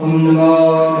Om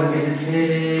Namo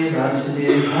Bhagavate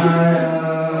Vasudevaya.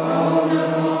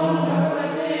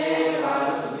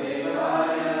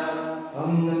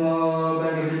 Om Namo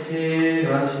Bhagavate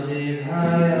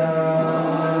Vasudevaya.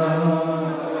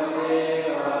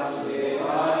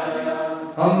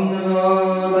 Om Namo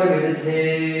Bhagavate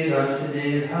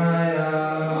Vasudevaya.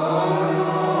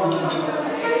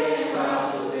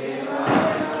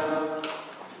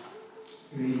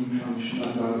 Reading from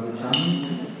Śrīmad Bhāgavatam,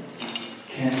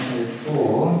 Canto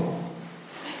 4,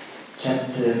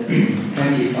 Chapter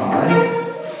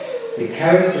 25, The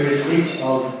Characteristics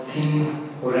of King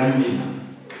Puranjana.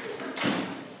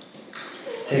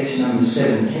 Text number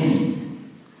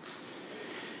 17.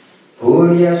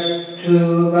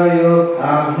 Puryastu vayo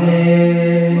bhavne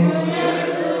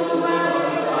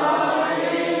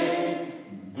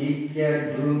Dipya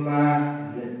druma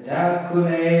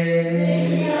latakule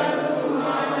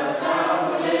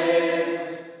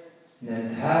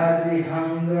Nadhari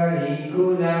hangari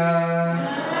gula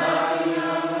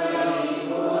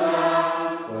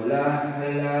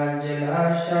Kolahala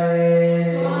jalashaye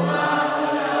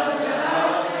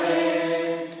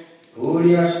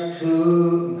Puryastu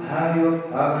bhayo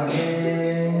bhavane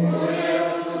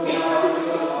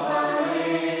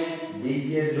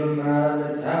Dipya druma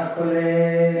latakule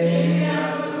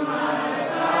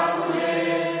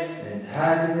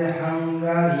Nadhari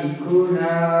hangari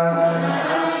gula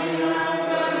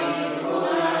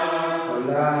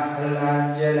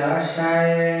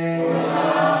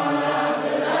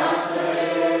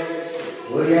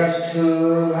Puryastu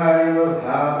bhayo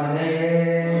bhavane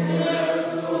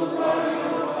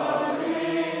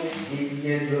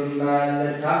Dipya druma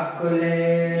latakule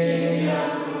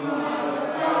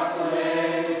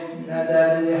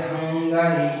Nadadli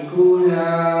hangari kula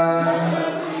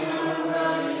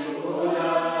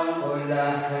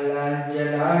Kolahala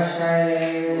jalashaye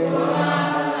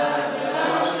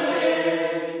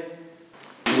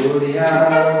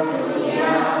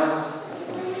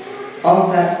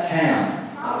Of that town,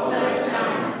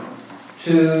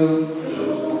 to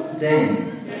them,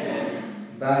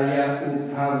 Bhaya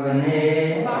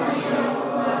Upavane,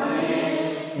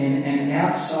 in an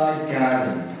outside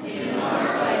garden,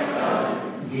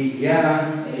 Divya,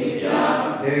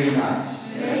 very nice,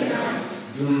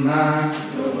 Druma,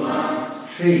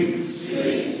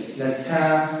 trees, Lata,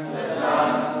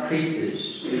 creepers,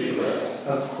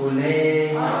 Akule,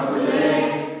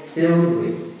 filled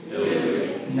with,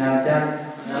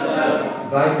 Nadat,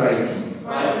 vibrating,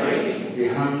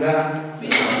 Vihanga,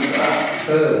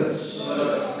 birds,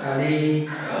 Kali,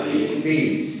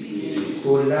 bees,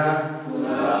 Kula,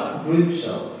 groups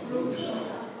of,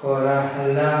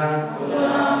 Kolahala,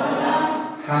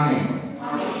 humming,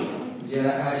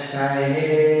 Jalashaye,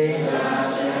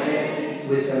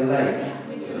 with a lake.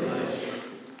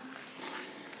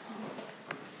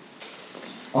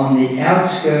 On the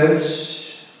outskirts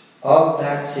of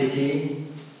that city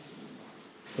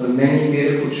were many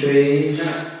beautiful trees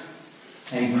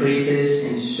and creepers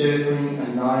encircling a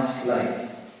nice lake.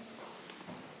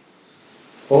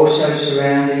 Also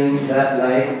surrounding that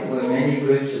lake were many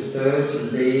groups of birds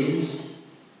and bees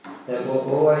that were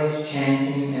always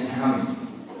chanting and humming.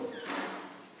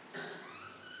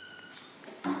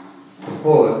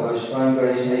 Purport by His Divine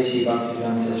Grace A.C.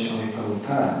 Bhaktivedanta Swami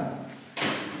Prabhupada.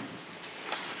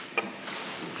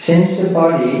 Since the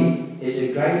body is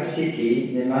a great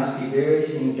city, there must be various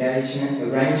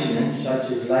arrangements such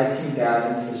as lakes and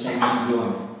gardens for sense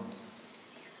enjoyment.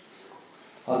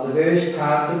 Of the various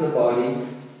parts of the body,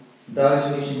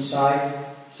 those which incite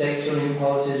sexual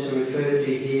impulses are referred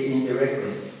to here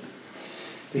indirectly.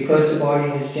 Because the body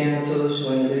has genitals,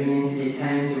 when the living entity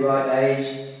attains the right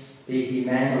age, be he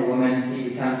man or woman, he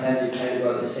becomes agitated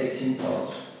by the sex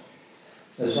impulse.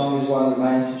 As long as one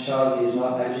remains a child, he is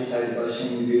not agitated by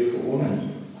seeing a beautiful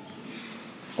woman.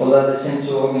 Although the sense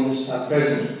organs are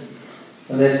present,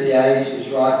 unless the age is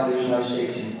right, there is no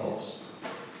sex impulse.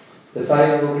 The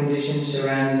favourable conditions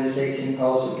surrounding the sex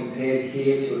impulse are compared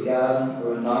here to a garden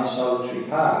or a nice solitary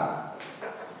park.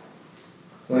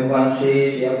 When one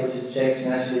sees the opposite sex,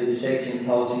 naturally the sex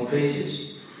impulse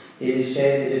increases. It is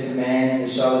said that if a man in a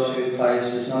solitary place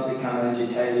does not become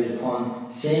agitated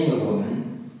upon seeing a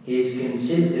woman, he is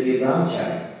considered to be a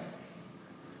brahmachari.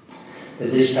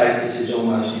 But this practice is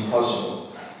almost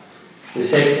impossible. The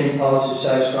sex impulse is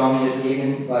so strong that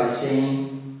even by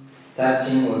seeing,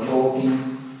 touching or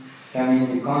talking, coming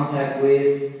into contact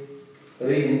with,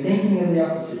 or even thinking of the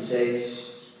opposite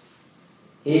sex,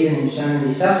 even in so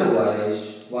many subtle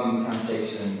ways, one becomes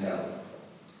sexually impelled.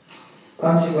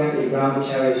 Consequently,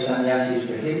 brahmachari sannyasi is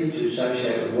prohibited to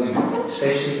associate with women,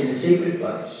 especially in a secret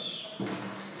place.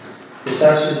 The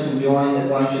Sastras enjoin that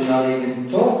one should not even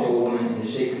talk to a woman in a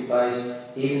secret place,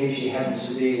 even if she happens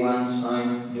to be one's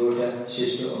own daughter,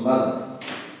 sister or mother.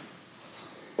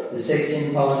 The sex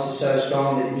impulse is so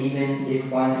strong that even if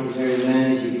one is very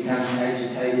learned, he becomes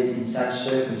agitated in such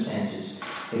circumstances.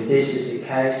 If this is the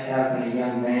case, how can a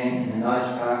young man in a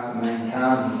nice park remain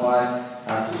calm and quiet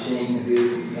after seeing a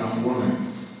beautiful young woman?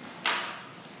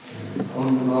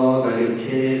 Om Namo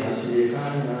Bhagavate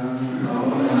Vasudevaya.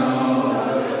 Om Namo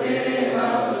Bhagavate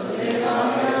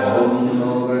Vasudevaya. Om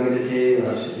Namo Bhagavate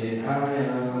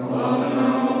Vasudevaya. Om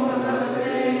Namo Bhagavate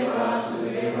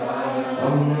Vasudevaya.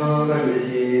 Om Namo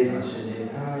Bhagavate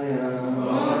Vasudevaya. Om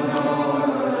Namo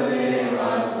Bhagavate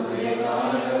Vasudevaya.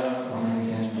 Om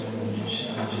Yantam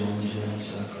Shajanjana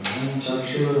Sakram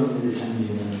Chakshuram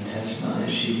Vitanjana Tasma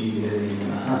Shri Guru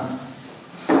Namaha.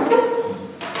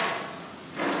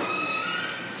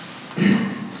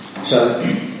 So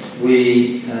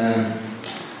we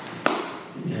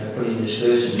putting this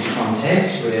verse into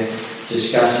context, we're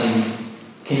discussing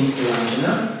King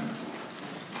Puranjana,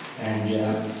 and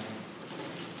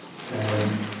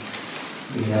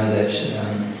we know that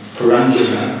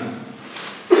Puranjana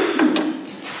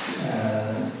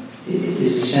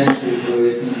is a Sanskrit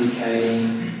word indicating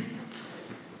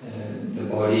the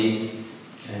body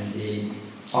and the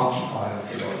occupier of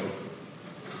the body.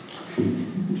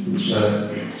 So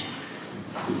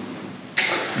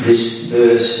this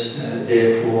verse,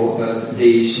 therefore,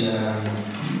 this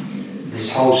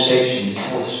whole section, this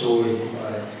whole story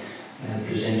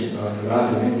presented by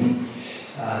Radharani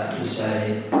is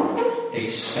an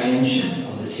expansion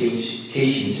of the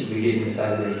teachings that we get in the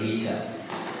Bhagavad Gita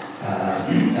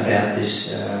about this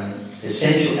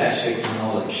essential aspect of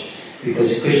knowledge.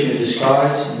 Because Krishna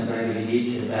describes in the Bhagavad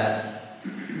Gita that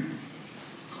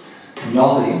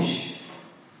knowledge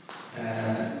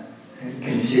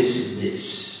consists of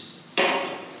this.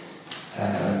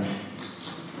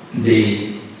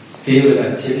 The field of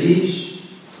activities,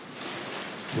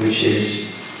 which is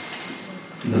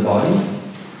the body,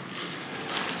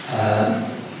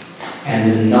 and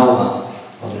the knower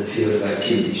of the field of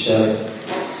activity. So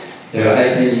there are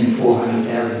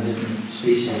 8,400,000 different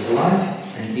species of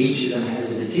life, and each of them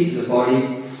has a particular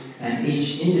body, and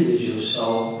each individual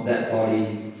soul, that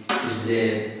body is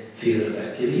their field of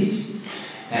activities.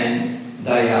 And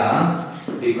they are,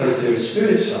 because they're a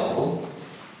spirit soul,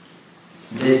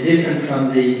 they're different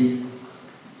from the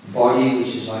body,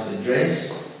 which is like a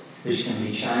dress, which can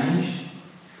be changed.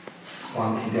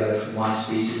 One can go from one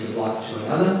species of life to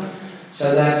another.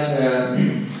 So that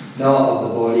knower of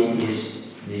the body is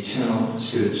the eternal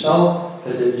spirit soul,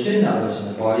 but there are two knowers in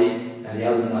the body, and the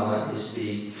other knower is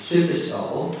the super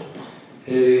soul,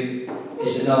 who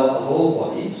is the knower of all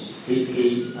bodies.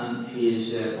 He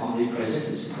is omnipresent,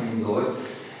 the Supreme Lord,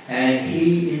 and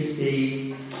he is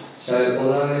the... So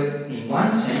although in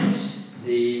one sense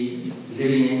the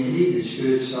living entity, the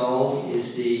spirit soul,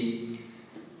 is being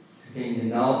the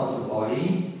knower of the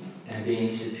body and being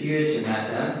superior to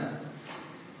matter,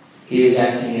 he is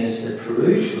acting as the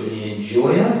Purush, or the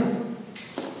enjoyer,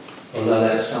 although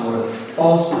that's somewhat a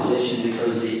false position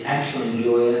because the actual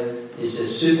enjoyer is the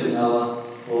super knower,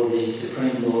 or the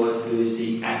Supreme Lord, who is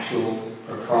the actual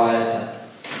proprietor,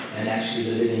 and actually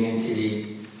the living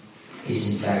entity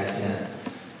is in fact the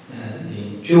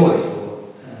enjoyer,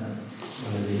 or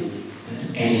one of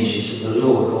the energies of the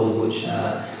Lord, all of which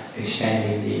are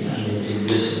expanding the unlimited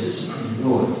bliss of the Supreme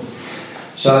Lord.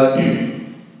 So,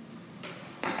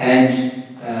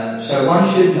 so one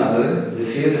should know the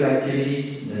field of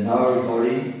activities, the knower of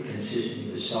body, consisting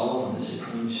of the soul and the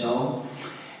Supreme Soul,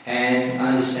 and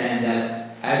understand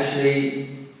that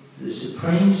actually the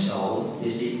Supreme Soul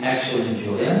is the actual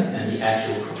enjoyer and the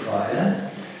actual proprietor,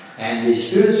 and the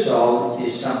Spirit Soul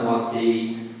is somewhat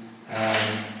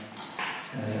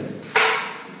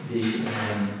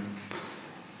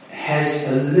has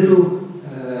a little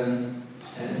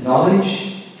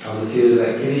knowledge of the field of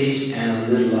activities and a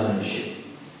little ownership.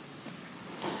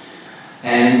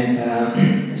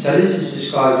 And so this is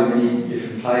described in many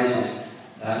different places.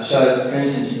 So, for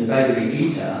instance, in the Bhagavad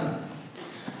Gita,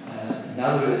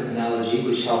 another analogy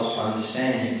which helps to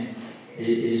understand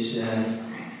is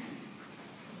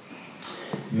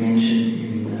mentioned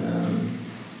in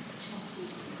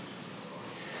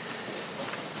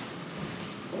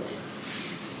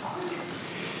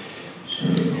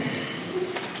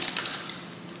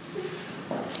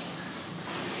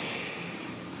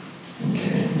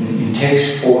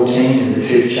text 14 of the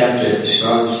 5th chapter. It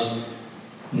describes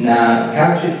Na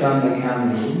Kachitam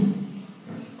Kamini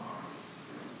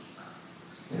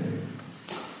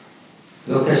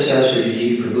Lokasya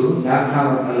Suriji Prabhu Na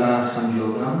Kamapala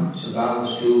Samyogam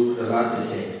Sabhavastu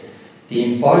Pravartate the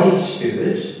embodied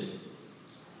spirit,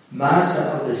 master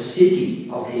of the city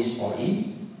of his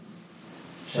body.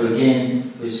 So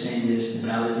again, we're seeing this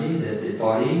analogy that the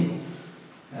body,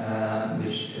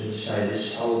 which, as I say,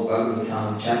 this whole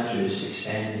Bhāgavatam chapter is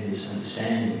expanding this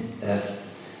understanding that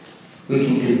we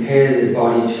can compare the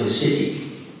body to a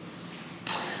city.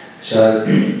 So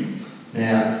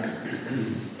now,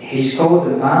 he's called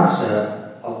the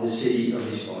master of the city of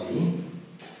his body,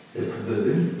 the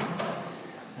Prabhu.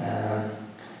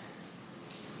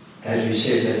 As we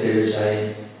said, that there is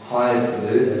a higher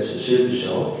Prabhu, that's a super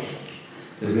soul,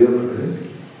 the real Prabhu.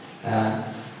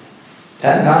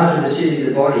 That master of the city of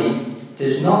the body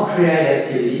does not create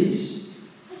activities,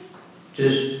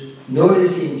 nor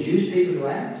does he induce people to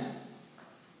act,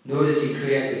 nor does he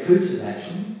create the fruits of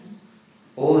action.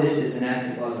 All this is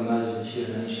enacted by the modes of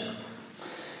material nature.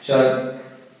 So,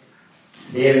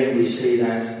 therein we see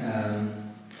that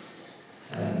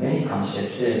many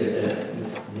concepts there, but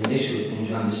the initial thing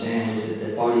to understand is that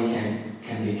the body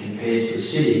can be compared to a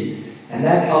city, and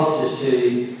that helps us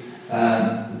to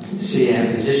see our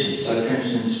position. So, for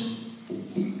instance,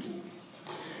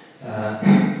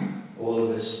 all of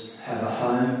us have a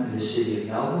home in the city of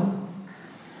Melbourne,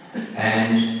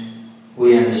 and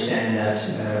we understand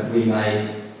that we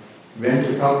may rent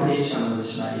a property, some of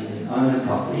us may even own a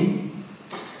property,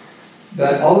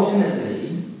 but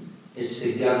ultimately it's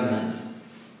the government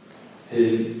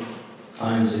who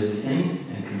owns everything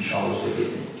and controls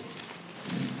everything.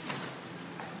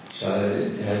 So,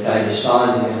 if they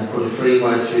decide they're going to put a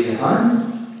freeway through your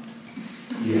home,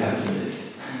 you have to move.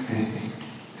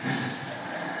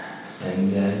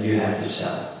 And you have to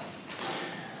sell.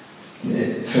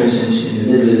 For instance, in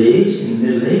the Middle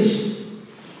East,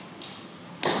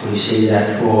 we see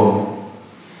that for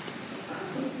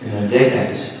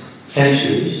decades,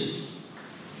 centuries.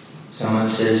 Someone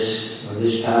says, well,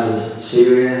 this part of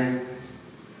Syria,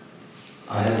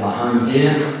 I have my home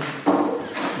here.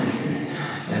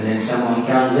 And then someone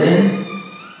comes in,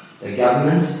 the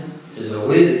government says, well,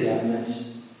 we're the government,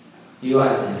 you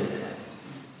have to do that.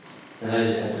 And they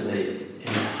just have to leave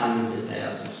in hundreds of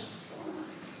thousands.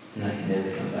 And they can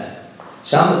never come back.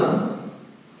 Some of them,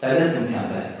 they let them come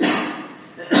back.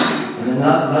 And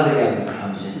another government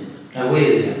comes in. Now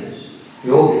we're the governors. You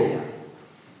all get out.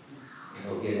 You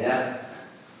all get out.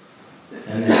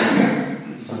 And then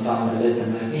sometimes they let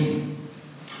them back in.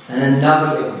 And then another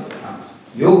government comes.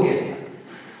 You all get out.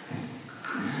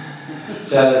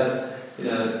 So,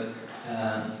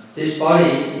 this body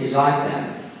is like that.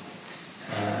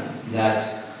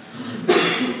 That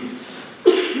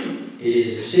it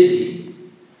is a city,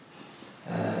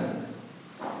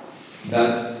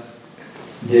 but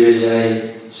there is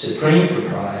a supreme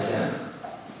proprietor,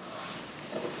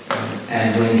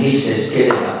 and when he says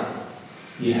get out,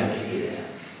 you have to get out.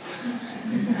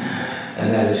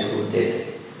 And that is called death.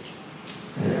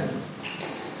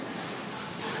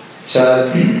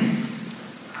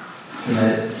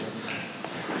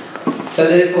 So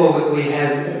therefore we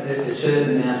have a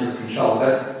certain amount of control.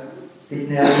 But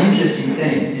now the interesting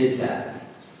thing is that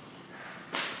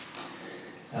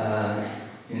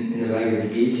in the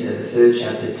Bhagavad Gita, the 3rd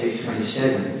chapter, text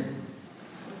 27,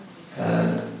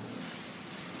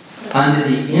 under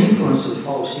the influence of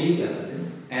false ego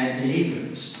and in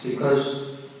ignorance,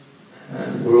 because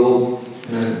we're all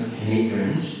in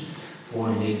ignorance,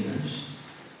 born in ignorance,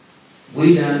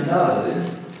 we don't know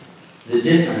the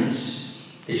difference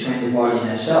between the body and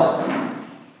ourself.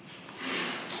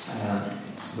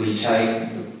 We take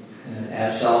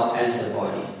ourself as the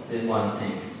body, the one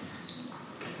thing.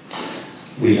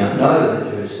 We don't know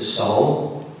that there is a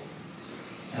soul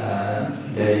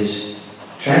that is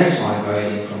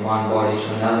transmigrating from one body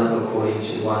to another according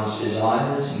to one's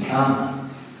desires and karma.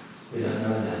 We don't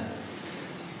know that.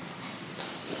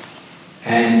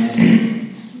 And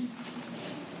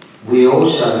we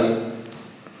also,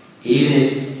 even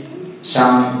if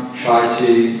some try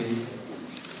to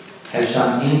have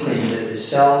some inkling that the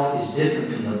self is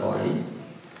different from the body,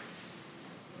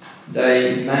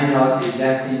 they may not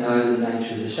exactly know the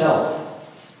nature of the self.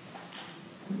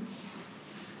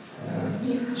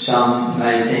 Some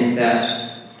may think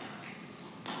that,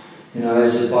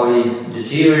 as the body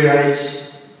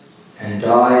deteriorates and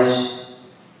dies,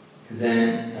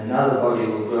 then another body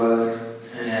will grow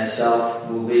and our self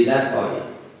will be that body.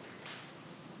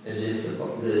 As if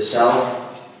the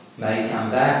self may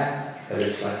come back, but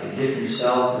it's like a different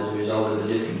self as a result of a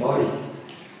different body.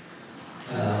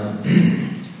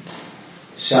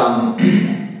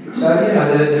 There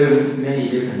are many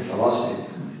different philosophies.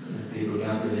 People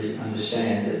don't really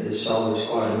understand that the soul is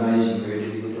quite amazing, very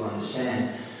difficult to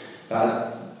understand.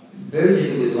 But very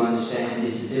difficult to understand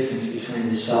is the difference between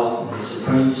the self and the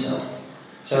supreme self.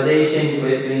 So these things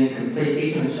we're in complete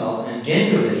ignorance of, and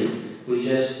generally we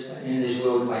just, in this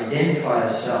world, identify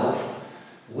ourselves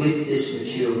with this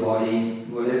material body,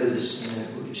 whatever this,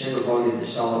 whichever body the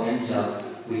soul ends up,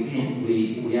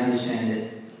 we understand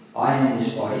that I am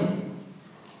this body,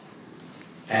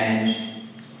 and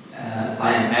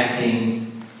I am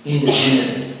acting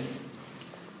independently.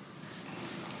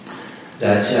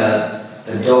 That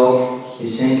a dog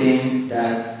is thinking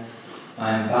that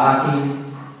I am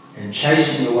barking and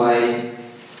chasing away,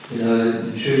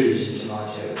 intruders into my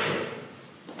territory.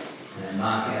 And they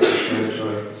mark out the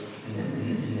territory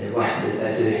in the way that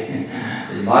they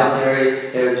do. In my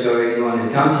territory, anyone who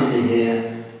comes into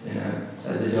here, so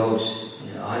the dogs,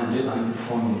 I'm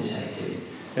performing this activity.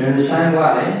 And in the same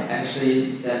way,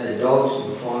 actually, that the dogs are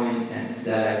performing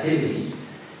that activity,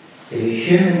 if a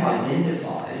human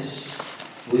identifies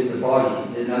with the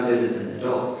body, they're no better than the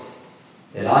dog.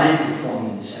 That I am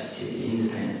performing this activity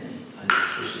independently.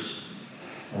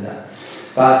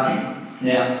 But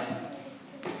now,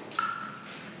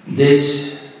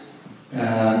 this,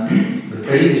 the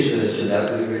previous verse to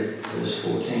that, we read verse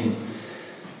 14.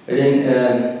 But in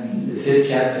the 5th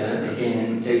chapter, again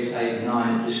in text 8 and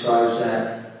 9, it describes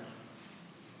that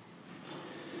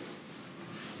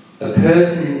a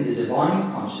person in the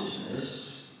divine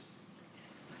consciousness,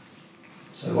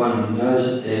 so one who knows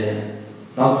that they're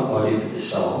not the body but the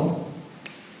soul,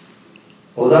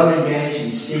 although engaged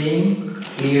in seeing,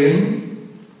 hearing,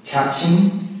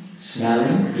 touching,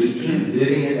 smelling, eating,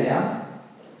 moving about,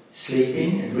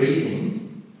 sleeping and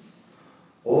breathing,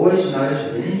 always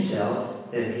knows within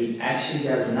himself that he actually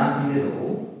does nothing at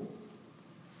all,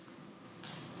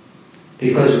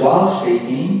 because while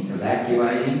speaking,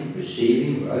 evacuating,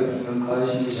 receiving, or opening or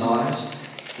closing his eyes,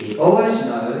 he always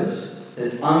knows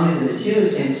that only the material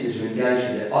senses are engaged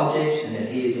with their objects and that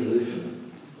he is aloof from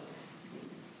them.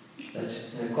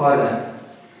 That's quite a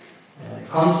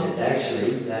concept,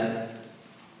 actually, that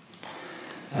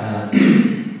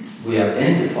we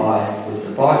identify with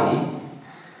the body,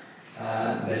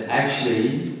 but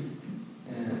actually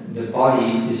the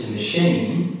body is a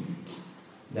machine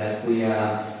that we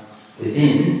are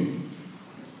within.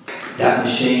 That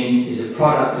machine is a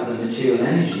product of the material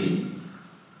energy,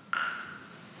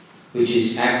 which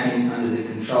is acting under the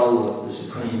control of the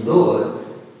Supreme Lord,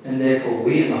 and therefore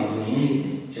we are not doing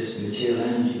anything, just the material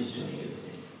energy is doing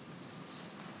everything.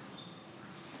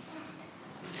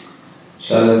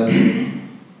 So,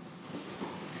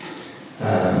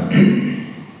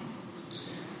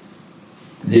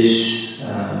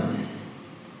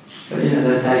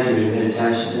 that takes a bit of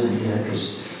meditation, doesn't it? Because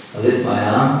I lift my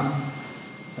arm,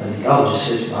 I think,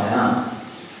 just lift my arm.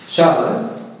 So,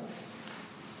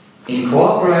 in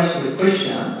cooperation with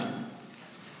Krishna,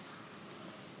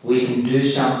 we can do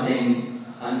something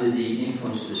under the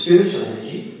influence of the spiritual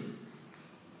energy,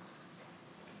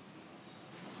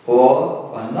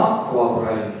 or by not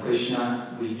cooperating with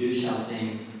Krishna, we do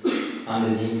something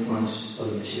under the influence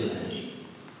of the material energy.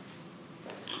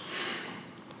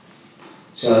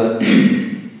 So,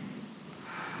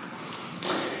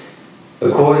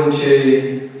 according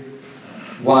to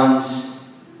one's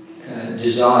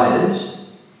desires,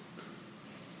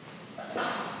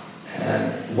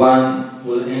 one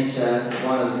will enter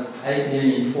one of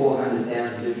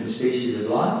 8,400,000 different species of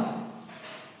life,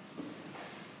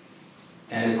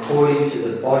 and according to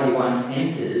the body one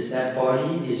enters, that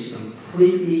body is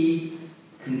completely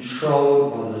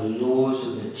controlled by the laws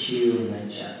of material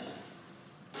nature.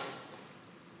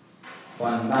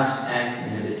 One must act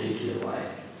in a particular way.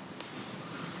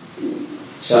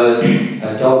 So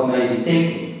a dog may be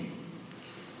thinking,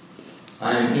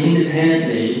 I am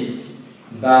independently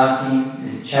barking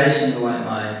and chasing away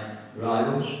my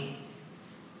rivals,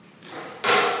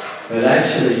 but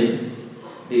actually,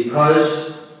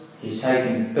 because he's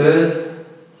taken birth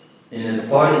in the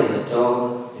body of a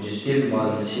dog, which is given by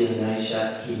the material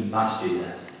nature, he must do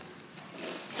that.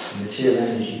 The material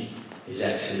energy is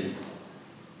actually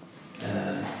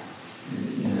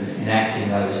enacting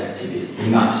those activities. He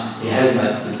must. He has no.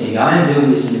 He's saying, I am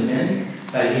doing this independently,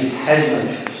 but he has no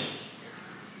choice.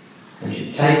 When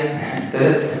you take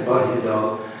birth in the body of a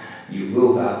dog, you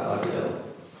will bark like a dog.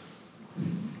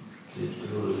 It's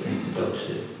all the things the dogs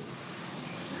do.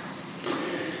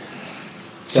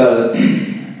 So,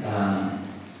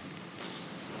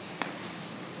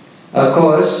 of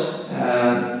course,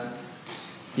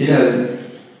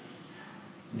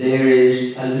 there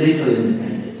is a little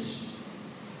independence.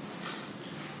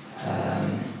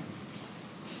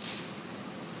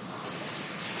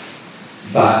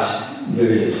 But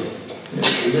very little.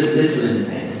 Little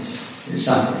independence is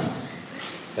something.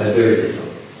 but very little.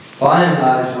 By and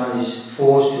large, one is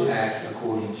forced to act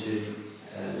according to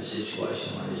the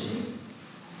situation one is in.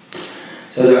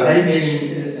 So there are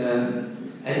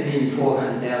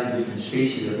 8,400,000 different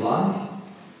species of life,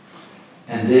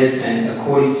 and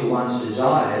according to one's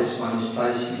desires, one is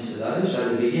placed into those. So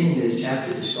the beginning of this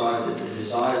chapter describes that the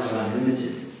desires are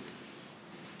unlimited.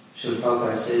 Srila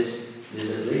Prabhupada says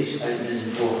there's at least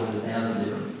 8,400,000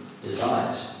 different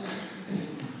desires.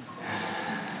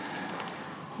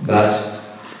 But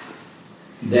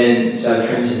then, so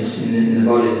for instance, in the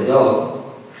body of the dog,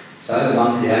 so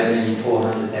amongst the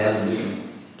 8,400,000 different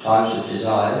types of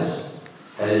desires,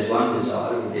 that is one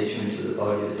desire will get you into the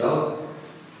body of the dog.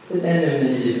 But then there are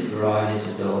many different varieties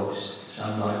of dogs.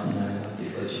 Some like,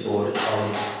 you've got your border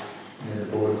collie. The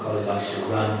border collie likes to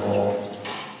run more.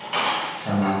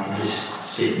 Some like to just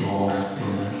sit more,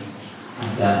 and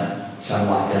some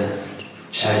like to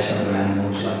chase other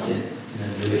animals like the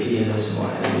hyenas and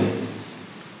what have you.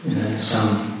 Some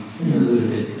a little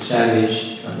bit savage,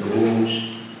 like the wolves.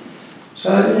 So,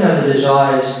 the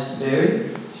desires vary.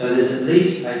 So there's at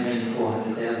least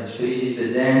 8,400,000 species,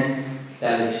 but then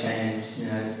that expands,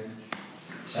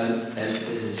 so as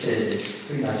it says, it's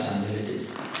pretty much unlimited.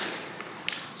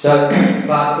 So,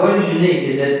 but what is unique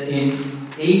is that in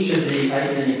each of the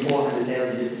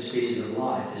 8,400,000 different species of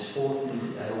life, there's four things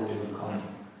that they all do in common.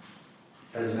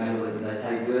 Doesn't matter whether they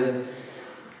take birth.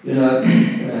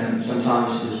 Sometimes,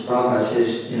 as Prabhupada says,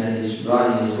 he's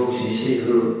writing his books and you see the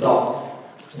little dot.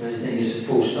 You think it's a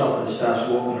full stop, but it starts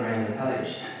walking around the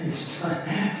page. It's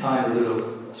tiny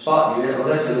little spot, and you realize,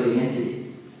 well, that's a living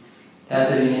entity.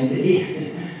 That living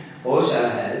entity also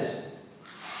has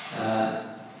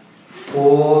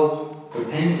 4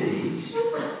 propensities,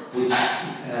 which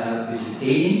is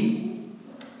eating,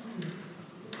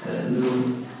 a little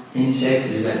insect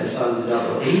is about the size of the dog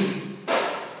will eat,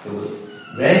 it will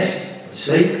rest,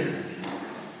 sleep,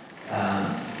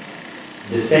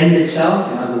 defend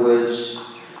itself, in other words,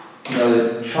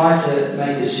 try to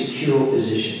make a secure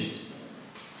position.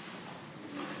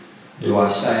 Do I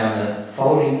stay on the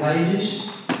folding pages?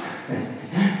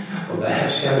 Or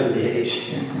perhaps go to the edge?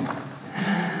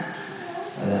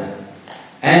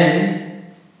 And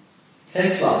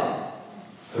sex life,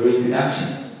 for reproduction.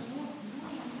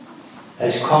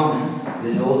 That's common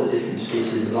in all the different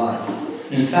species of life.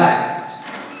 In fact,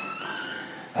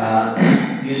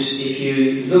 if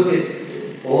you look at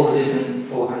all the different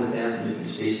 400,000 different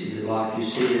species of life, you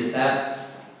see that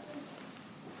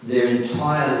their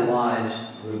entire lives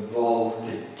revolve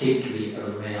particularly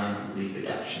around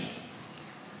reproduction.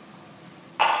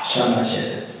 So much of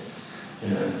it.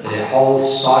 Their whole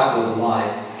cycle of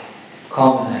life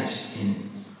culminates in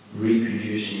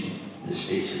reproducing the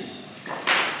species.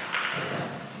 Okay.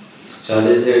 So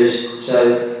that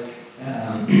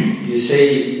you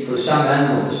see, for some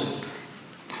animals,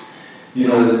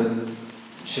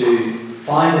 to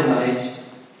find a mate,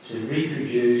 to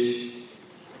reproduce,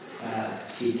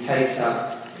 it takes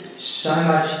up so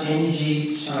much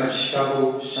energy, so much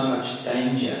struggle, so much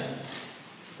danger.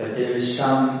 But there is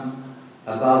some,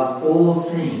 above all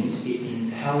things, it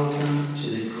impels them to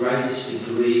the greatest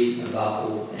degree above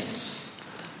all things.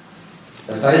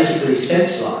 But basically,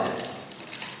 sex life,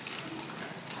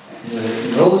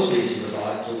 in all species of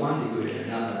life, to one degree or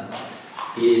another,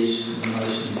 is the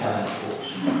most impelling force.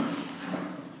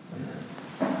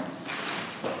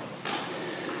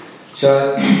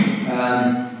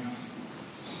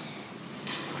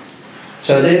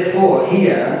 So therefore,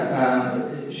 here,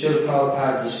 Srila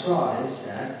Prabhupada describes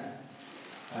that,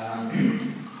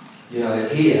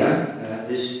 here,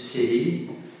 this city,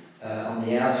 on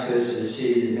the outskirts of the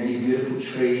city, there are many beautiful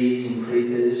trees and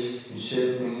creepers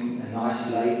encircling a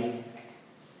nice lake.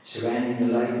 Surrounding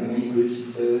the lake are many groups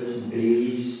of birds and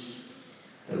bees.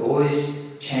 They're always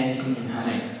chanting and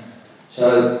humming.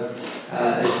 So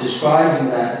it's describing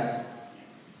that,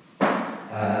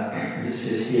 as it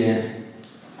says here,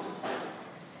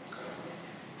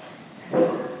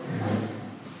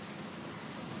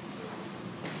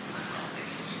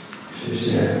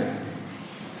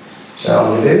 so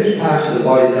of the various parts of the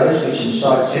body, those which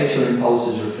incite sexual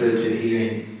impulses are referred to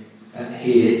here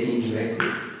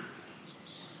indirectly.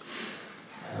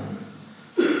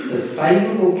 The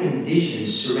favourable conditions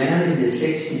surrounding the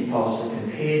sex impulse are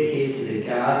compared here to the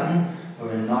garden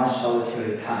or a nice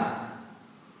solitary park.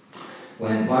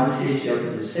 When one sees the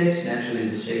opposite sex, naturally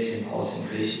the sex impulse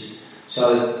increases.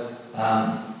 So,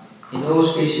 in all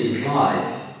species of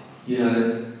life,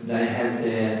 they have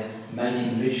their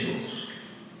mating rituals.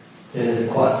 They're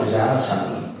quite bizarre,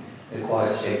 some of them. They're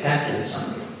quite spectacular,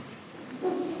 some of them.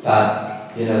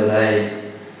 But,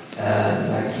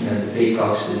 the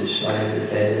peacocks that display the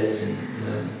feathers and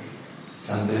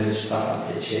some birds puff up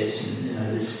their chests, and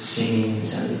there's singing and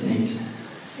some other things,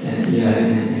 in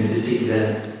a particular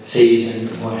season,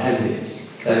 what have you.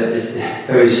 So it's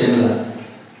very similar.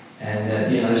 And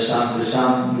for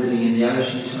some living in the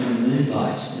ocean, it's when the moon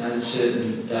lights.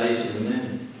 Certain days of the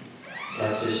moon,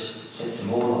 that just sets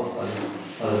them all off by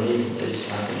the moon. They just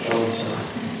can't control themselves.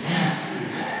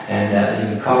 And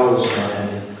even corals and what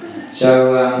have you. So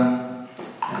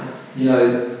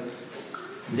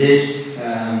this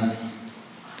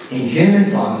in human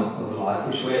form of life,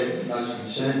 which we're most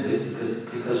concerned with,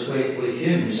 because we're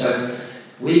human, so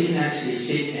we can actually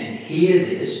sit and hear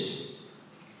this.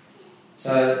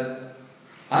 So,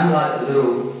 unlike the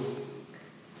little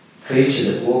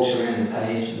creature that walks around the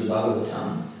page of the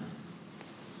Bhāgavatam,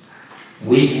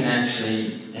 we can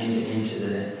actually enter into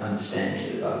the understanding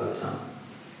of the Bhāgavatam.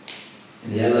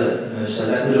 And the other, so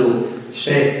that little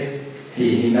speck,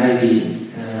 he may be,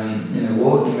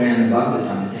 walking around the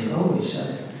Bhāgavatam and think, oh,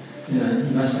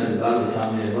 you must know the Bhāgavatam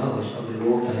very well. He's probably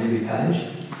walked on every page.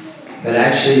 But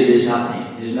actually, there's nothing.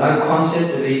 There's no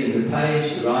concept of even the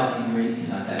page, the writing, or anything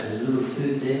like that. There's a little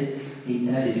food there. Eat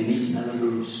that. If you meet another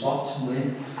little spot somewhere,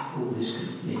 oh, this could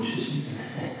be interesting.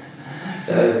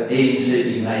 So, eating,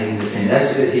 sleeping, mating the thing.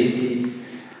 That's good. He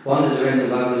wanders around the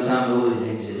Bhāgavatam, all the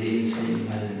things is eating, sleeping,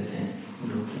 mating the thing.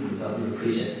 Little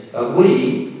creature. But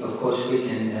we, of course, we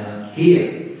can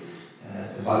hear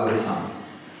the Bhāgavatam.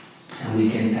 And we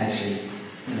can actually,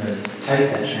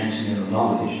 take that transcendental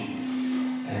knowledge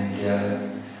and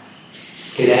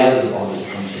get out of the body of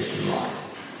concept of life.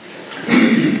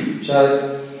 So,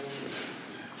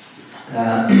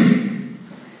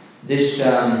 this,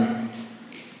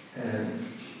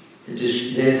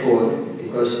 therefore,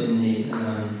 because in the,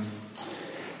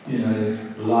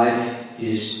 life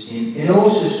is in all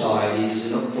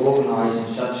societies organised in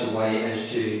such a way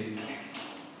as to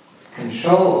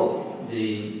control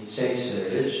the sex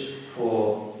urge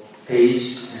for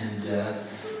peace and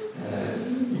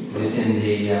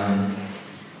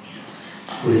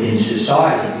within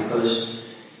society, because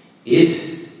if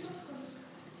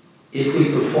we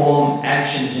perform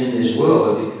actions in this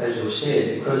world, as we've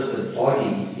said, because the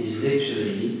body is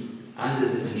literally under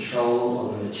the control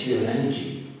of the material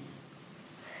energy,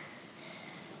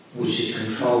 which is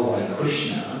controlled by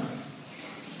Krishna,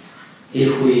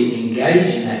 if we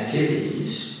engage in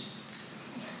activities,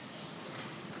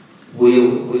 we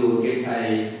will get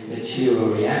a material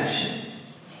reaction.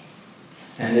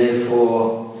 And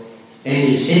therefore,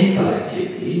 any sinful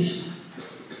activities,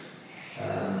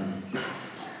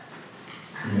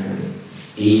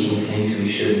 eating things we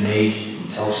shouldn't eat,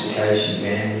 intoxication,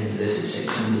 gambling, illicit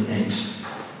sex, many things,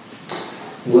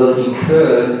 will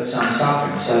incur some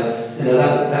suffering. So,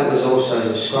 that was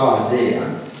also described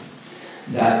there,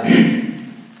 that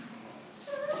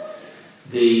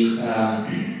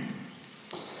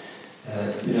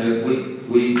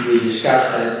we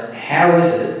discussed that how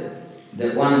is it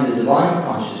that one in the divine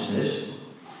consciousness,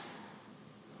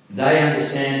 they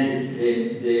understand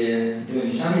that they're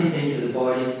doing so many things to the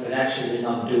body, but actually they're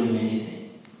not doing anything.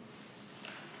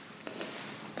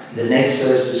 The next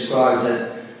verse describes that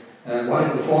one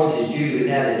who performs his duty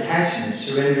without attachment,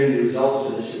 surrendering the results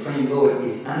to the Supreme Lord,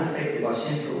 is unaffected by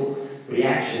sinful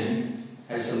reaction,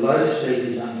 as the lotus leaf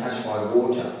is untouched by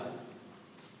water.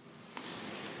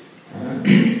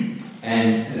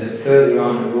 And further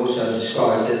on, it also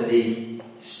describes that the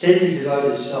steadily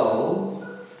devoted soul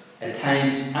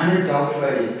attains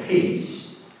unadulterated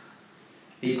peace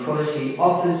because he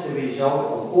offers the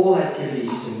result of all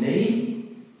activities to me,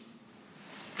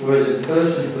 whereas a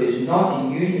person who is not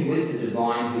in union with the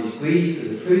divine, who is greedy for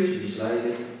the fruits of his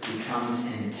labour, becomes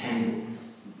entangled.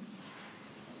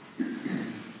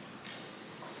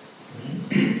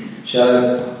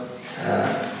 So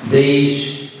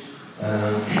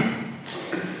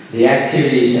the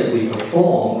activities that we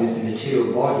perform with the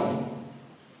material body,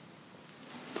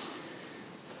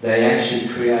 they actually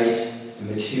create a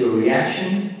material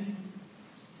reaction,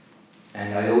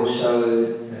 and they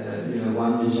also,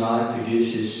 one desire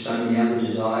produces so many other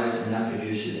desires, and that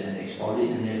produces our next body,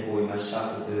 and therefore we must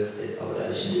suffer birth, death, old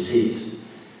age, and disease.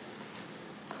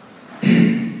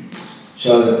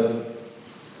 So,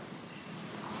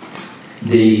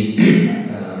 the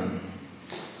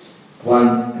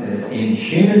in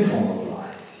human form of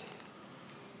life,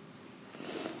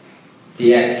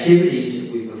 the activities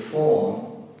that we perform,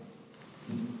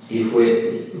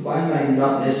 one may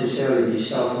not necessarily be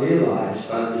self-realized,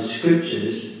 but the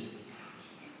scriptures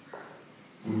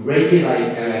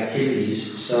regulate our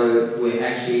activities so we're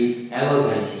actually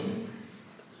elevating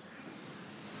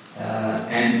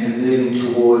and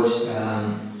moving towards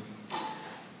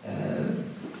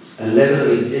a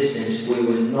level of existence where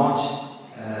we're not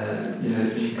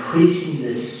increasing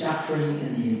the suffering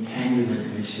and the entanglement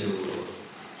in the material world.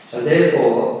 So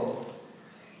therefore,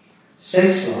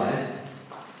 sex life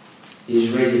is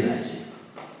regulated.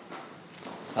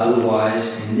 Otherwise,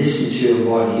 in this material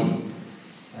body,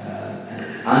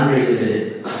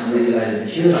 unregulated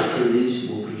material activities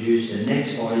will produce the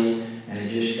next body, and it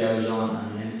just goes on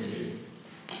unlimitedly.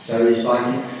 So it's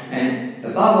and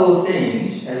above all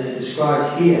things, as it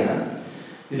describes here,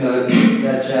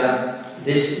 that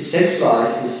this sex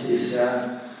life is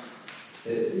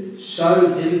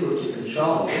so difficult to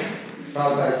control.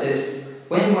 Prabhupada says,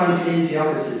 when one sees the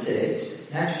opposite sex,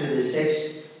 naturally the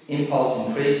sex impulse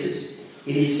increases.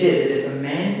 It is said that if a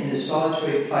man in a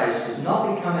solitary place does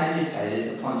not become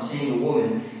agitated upon seeing a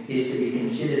woman, he is to be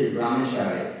considered a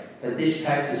brahmachari. But this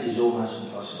practice is almost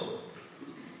impossible.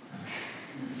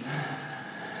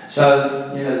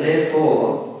 So,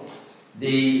 therefore,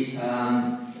 the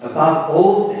above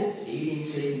all things, eating,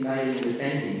 sleeping, mating, and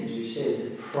defending, as we said, the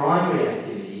primary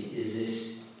activity is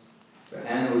this for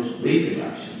animals'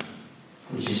 reproduction,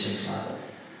 which is sex life.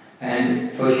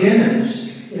 And for humans,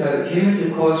 humans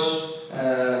of course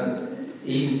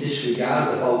even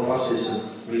disregard the whole process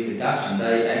of reproduction.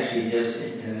 They actually just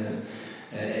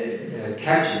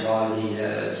captured by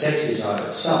the sex desire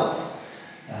itself.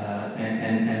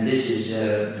 And this is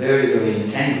very, very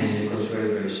entangling because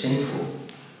very, very sinful.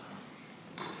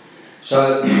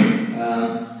 So,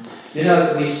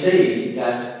 we see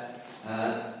that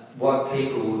what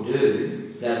people will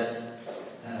do, that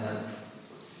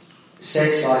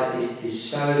sex life is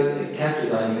so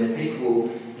captivating that people will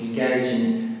engage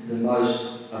in the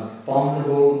most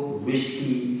abominable,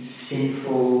 risky,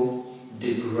 sinful,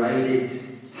 degraded,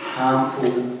 harmful,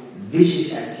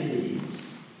 vicious activities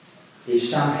if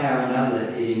somehow or another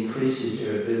it increases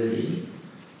their ability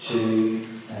to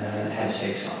have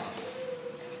sex life.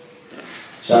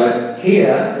 So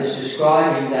here it's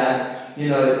describing that,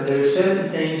 there are certain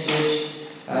things which,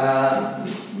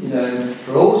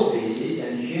 for all species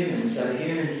and humans, so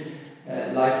humans,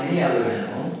 like any other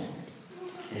animal,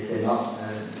 if they're not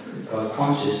God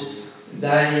conscious,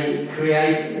 they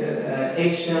create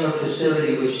external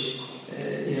facility which,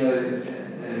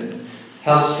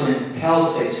 helps to impel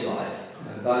sex life,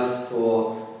 both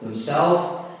for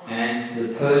themselves and for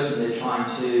the person they're trying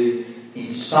to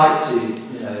incite to,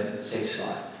 sex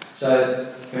life. So,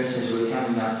 for instance, we're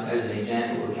coming up, as an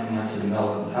example, we're coming up to the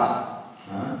Melbourne Cup.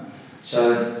 Right?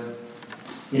 So,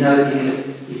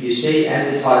 if you see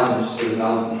advertisements for the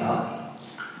Melbourne Cup,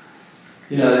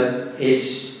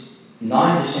 it's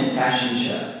 90% fashion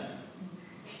show.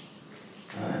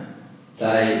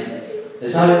 Right?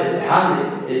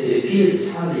 It appears it's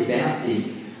hardly about the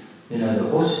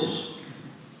horses.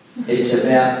 It's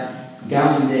about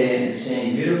going there and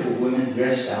seeing beautiful women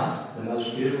dressed up, the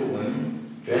most beautiful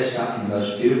women dressed up in the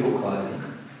most beautiful clothing.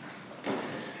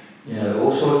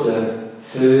 All sorts of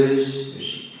foods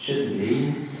which shouldn't be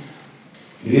eaten.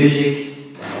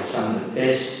 Music, they have some of the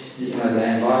best. They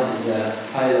invited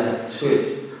Taylor Swift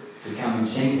to come and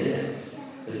sing there,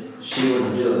 but she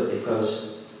wouldn't do it because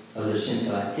of the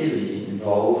simple activity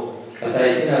involved. But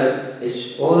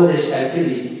it's all of this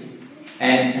activity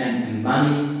and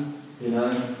money,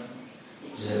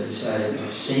 so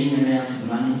obscene amounts of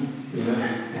money,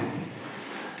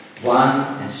 won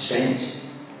and spent.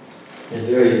 They're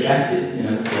very attractive,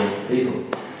 for people.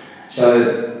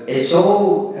 So it's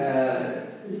all,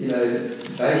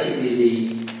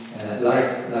 basically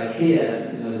like here,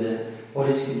 what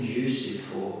is conducive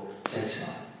for sex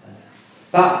life.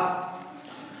 But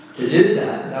to do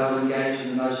that, they will engage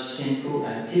in the most sinful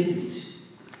activities.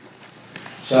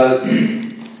 So,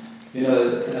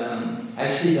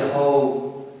 actually the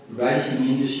whole racing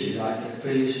industry, like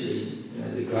previously,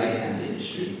 the greyhound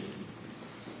industry,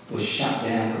 was shut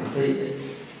down completely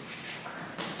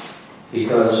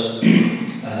because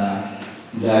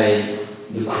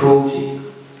the cruelty,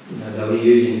 they were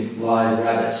using live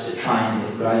rabbits to train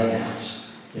the greyhounds,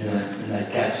 and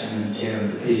they'd catch them and tear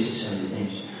them to pieces and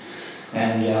things.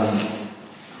 And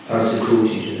plus the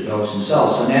cruelty to the dogs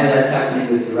themselves. So now that's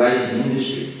happening with the racing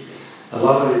industry. A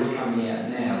lot of it is coming out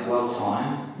now, well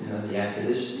timed, the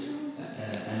activists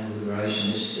and the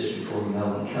liberationists just before the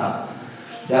Melbourne Cup.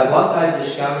 That what they've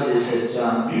discovered is that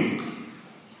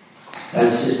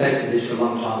they've suspected this for a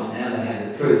long time, but now they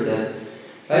have the proof that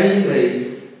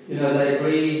basically, they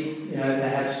breed,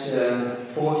 perhaps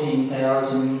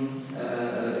 14,000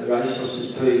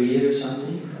 racehorses per year or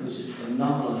something. It was a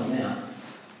phenomenal amount.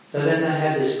 So then they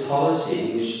had this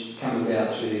policy which came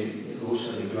about through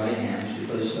also the greyhounds,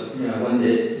 because when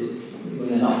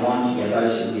they're not wanting, they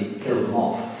basically kill them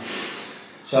off.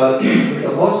 So with the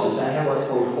horses, they have what's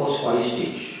called horse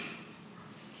wastage.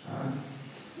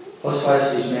 Horse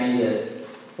wastage means that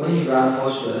when you run a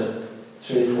horse for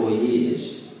 3 or 4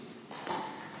 years,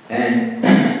 and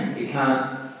you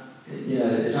can't,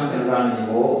 it's not going to run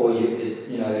anymore, or you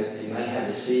may have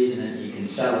a season and you can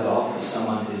sell it off to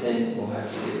someone who then will have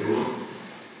to get rid of it.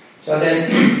 So then,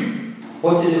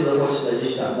 what to do with the horses? They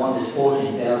just don't want. There's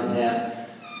 14,000 out.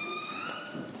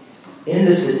 In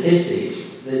the statistics,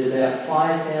 there's about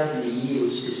 5,000 a year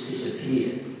which just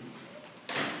disappear.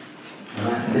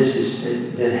 Right? This is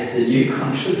the new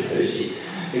controversy,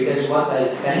 because what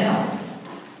they found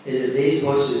is that these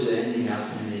horses are ending up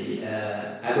in the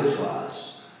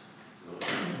abattoirs.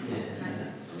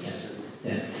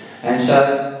 Yeah. And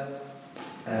so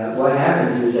what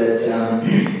happens is that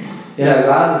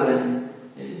rather than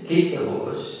keep the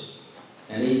horse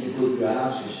and eat the good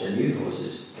grass which the new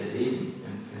horses get eaten,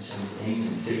 and some things,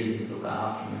 and feed them, look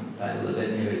after them, pay all the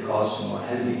veterinary costs and what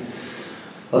have you.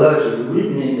 Although it's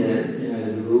written in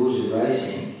the rules of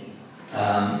racing,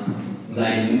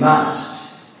 they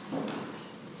must,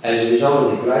 as a result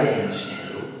of the greyhound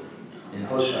scandal, in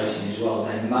horse racing as well,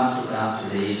 they must look after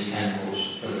these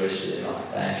animals for the rest of their life.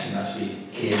 They actually must be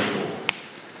cared for.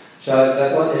 So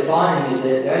what they're finding is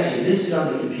that they're actually listed on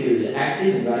the computer as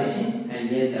active in racing, and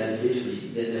yet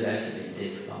they've actually been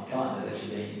dead for a long time. They've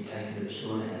actually been taken to the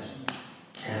slaughterhouse.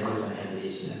 And of course they have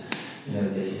these, the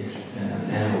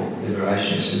animal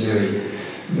liberationists are very,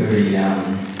 very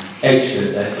expert.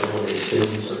 They've got all these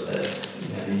films of the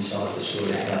inside the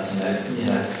slaughterhouse, and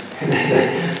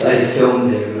they film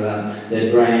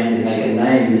their brand, and they can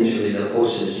name literally the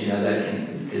horses. They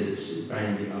can, because it's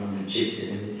branded on and chipped and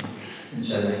everything, and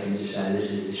so they can just say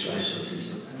this is this race, this is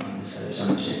that one. So to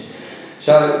some extent.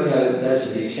 So that's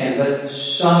a big scandal, but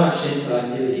so much sinful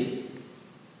activity,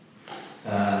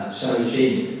 so much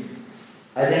cheating.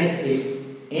 I think if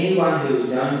anyone who's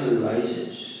going to the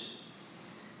races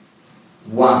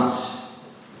once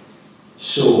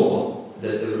saw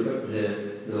that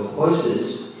the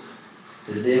horses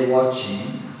that they're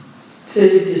watching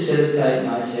to facilitate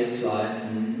my sex life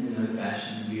and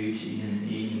fashion, beauty, and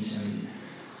eating some,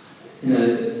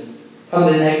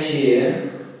 probably next year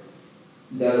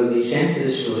they will be sent to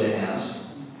the slaughterhouse.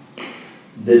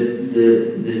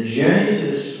 The journey to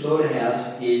the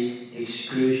slaughterhouse is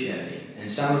excruciating. And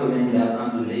some of them end up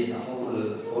underneath a whole lot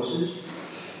of horses,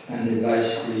 and they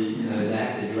basically, they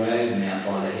have to drag them out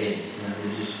by the head.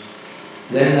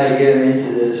 Then they get them into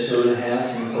the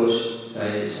slaughterhouse, and of course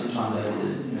they sometimes have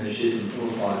to shoot them 4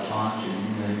 or 5 times,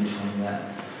 and in between that,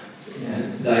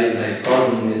 they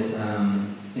prod them with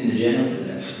in the genitals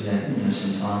actually,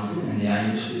 sometimes, and the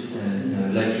anus with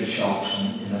electric shocks,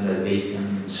 and they beat them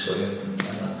and squirt them and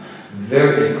stuff.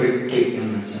 Very quick kick them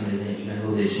and some of the things,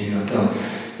 all these things I thought.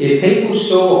 If people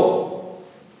saw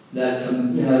that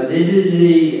this is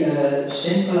the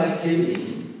sinful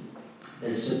activity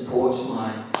that supports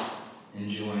my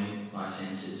enjoying my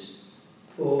senses,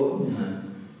 or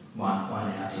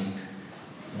one outing,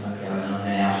 going on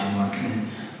an outing,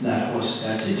 that horse,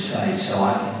 that's its fate, so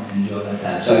I can enjoy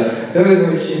that. So very,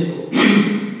 very simple.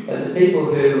 But the people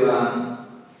who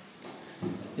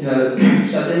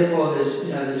so therefore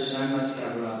there's so much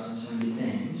cover-ups and so many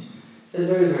things. So it's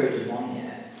very, very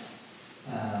demoniac.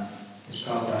 As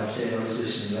Prabhupada said, I was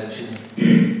listening to a lecture a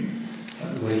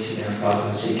couple of weeks ago, and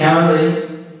Prabhupada said, currently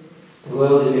the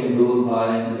world is being ruled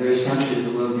by, the various countries of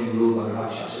the world being ruled by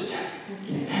Rakshasas.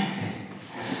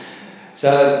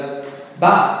 So,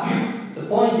 but the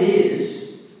point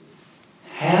is,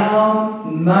 how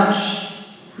much,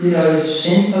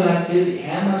 simple activity,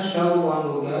 how much trouble one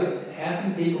will go, how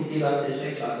can people give up their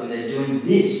sex life when they're doing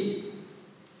this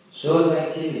sort of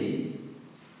activity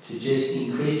to just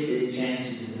increase their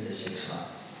chances of better sex life?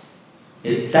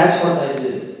 If that's what they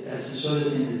do, that's the sort of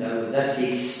thing that they would, that's the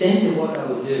extent of what they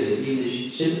would do, even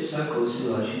the so-called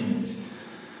civilized humans,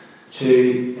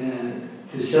 to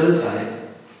facilitate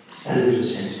a little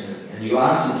sense of it. And you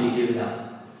ask them to give it up.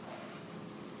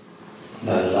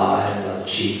 They'll lie, they'll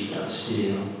cheat, they'll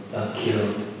steal, they'll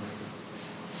kill.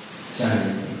 So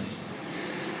many things.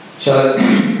 So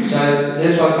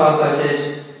that's why Prabhupada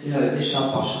says, it's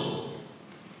not possible.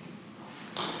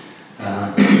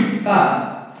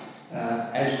 But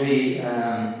as we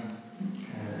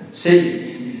see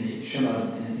in the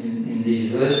Śrīmad, in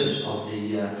these verses of the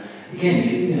again,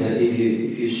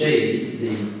 if you see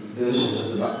the verses of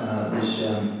this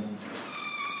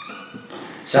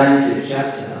same 5th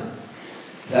chapter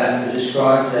that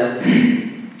describes that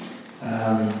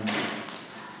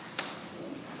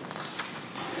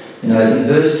in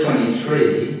verse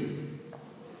 23.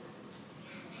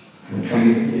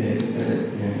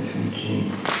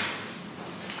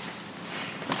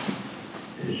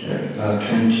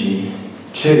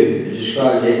 22, it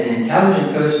describes that an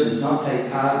intelligent person does not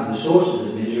take part in the sources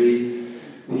of misery,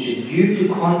 which are due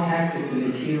to contact with the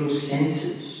material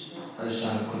senses. O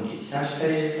son of Kunti, such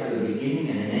pleasures have a beginning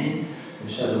and an end, and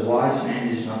so the wise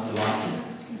man does not delight in them.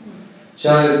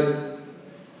 So,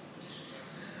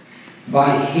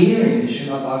 by hearing the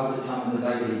Śrīmad Bhāgavatam and the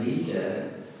Bhagavad Gita,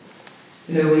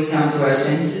 we come to our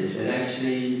senses that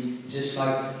actually, just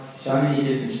like so many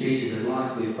different species of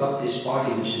life, we've got this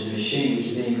body which is a machine which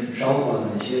is being controlled by the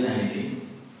material energy.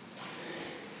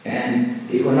 And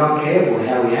if we're not careful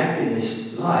how we act in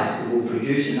this life, it will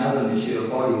produce another material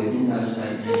body within those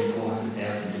 8,400,000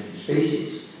 different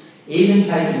species. Even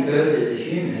taking birth as a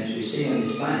human, as we see on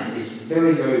this planet, is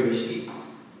very, very risky.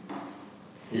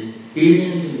 There's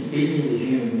billions and billions of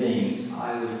human beings.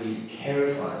 I would be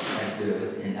terrified to take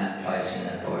birth in that place, in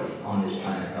that body, on this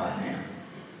planet right now.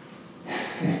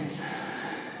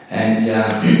 And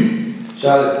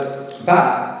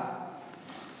but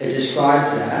it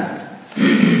describes that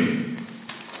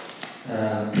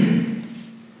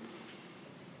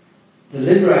the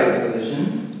liberated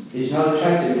person is not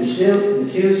attracted to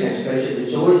material sense pleasure, but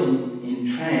is always in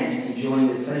trance, enjoying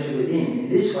the pleasure within. In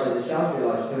this way, the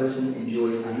self-realized person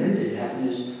enjoys unlimited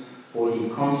happiness, or he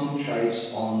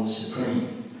concentrates on the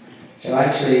Supreme. So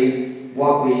actually,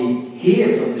 what we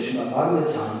hear from the Śrīmad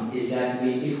Bhāgavatam is that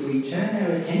if we turn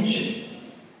our attention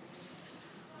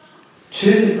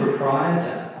to the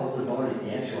proprietor of the body,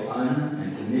 the actual owner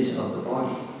and permitter of the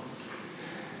body,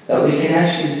 that we can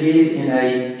actually live in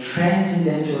a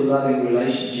transcendental loving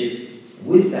relationship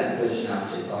with that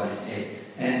personality of God.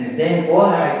 And then all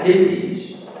our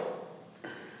activities,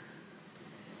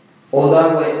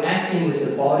 although we're acting with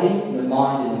the body, the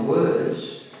mind and the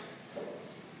words,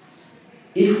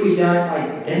 if we don't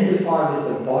identify with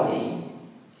the body,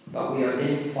 but we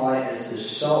identify as the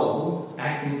soul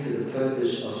acting for the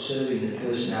purpose of serving the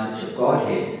personality of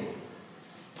Godhead,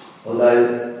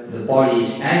 although the body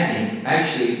is acting,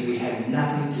 actually we have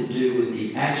nothing to do with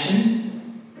the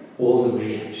action or the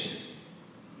reaction.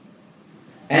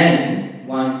 And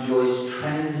one enjoys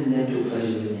transcendental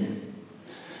pleasure within.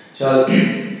 So,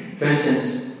 for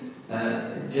instance,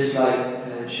 just like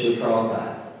Srila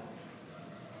Prabhupada.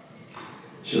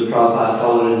 Srila Prabhupada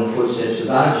followed in the footsteps of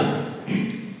Arjuna,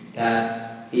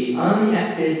 that he only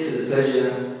acted for the pleasure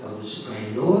of the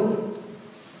Supreme Lord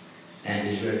and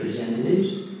his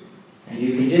representatives. And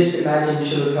you can just imagine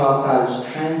Srila Prabhupada's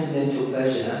transcendental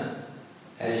pleasure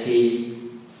as he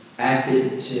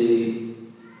acted to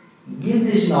give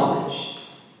this knowledge.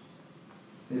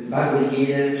 The Bhagavad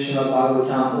Gita, Śrīmad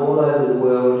Bhāgavatam, all over the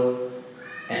world,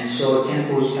 and saw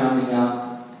temples coming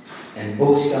up, and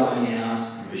books going out,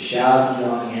 and prasad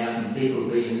going out, and people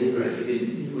being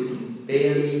liberated. We can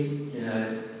barely,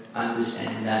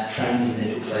 understand that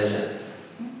transcendental pleasure,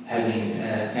 having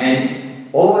and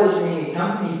always being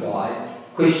accompanied by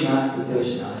Krishna, the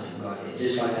personality of Godhead,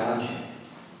 just like Arjuna.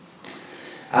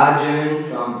 Arjuna,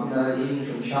 from even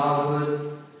from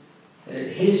childhood,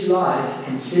 his life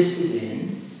consisted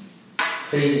in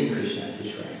pleasing Krishna,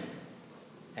 his friend,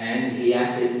 and he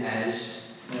acted as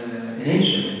an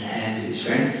instrument in the hands of his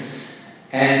friend.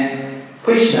 And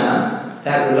Krishna,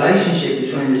 that relationship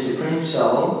between the Supreme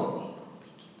Soul,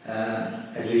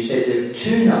 as we said, there are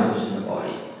two nobles in the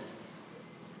body.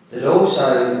 That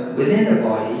also within the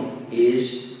body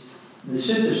is the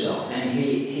Super Soul, and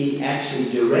he actually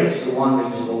directs the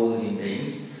wanderings of all living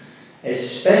beings,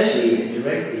 especially and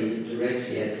directly directs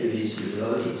the activities of the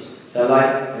devotees. So like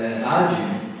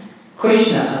Arjuna,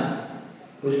 Krishna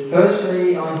was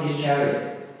personally on his chariot.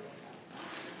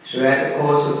 Throughout the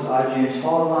course of Arjuna's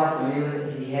whole life,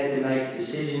 whenever he had to make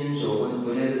decisions or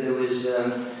whenever there was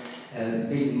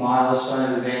big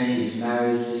milestone events, his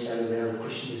marriage, this over there,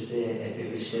 Krishna was there at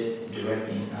every step,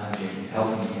 directing Arjuna,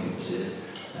 helping him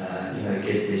to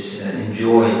get this,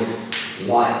 enjoy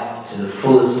life to the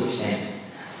fullest extent.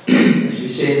 As we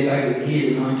see in the Bhagavad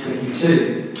Gita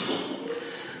 9:22,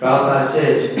 Prabhupada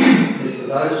says that for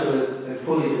those who are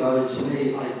fully devoted to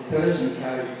me, I personally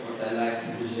carry what they lack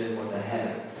and deserve what they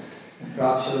have. And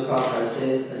Prabhupada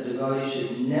says a devotee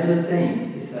should never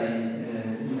think, if they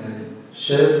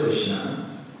serve Krishna,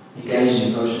 engage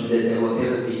in devotion, that there will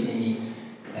ever be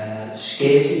any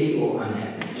scarcity or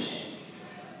unhappiness.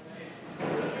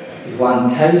 If one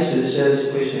takes to the service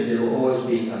of Krishna, there will always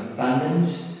be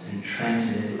abundance and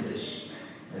transcendental bliss.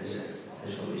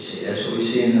 That's what we see. That's what we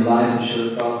see in the life of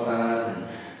Srila Prabhupada and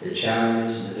the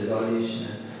acharyas and the devotees.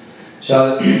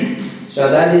 So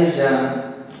that is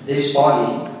this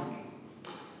body,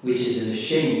 which is a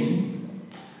machine,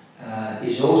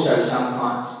 is also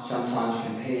sometimes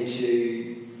compared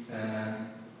to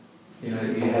you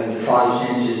have the 5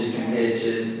 senses compared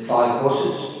to 5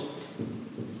 horses.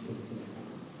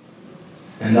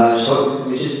 And those,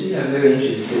 which is very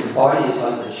interesting, because the body is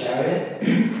like the chariot,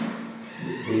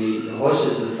 the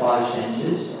horses are the 5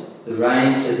 senses, the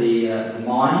reins are the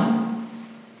mind,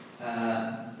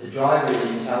 the driver is the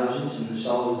intelligence, and the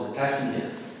soul is the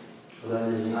passenger. Although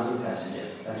there's another passenger,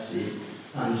 that's the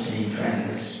unseen friend,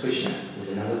 that's Krishna, there's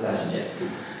another passenger.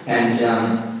 And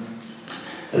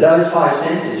but those 5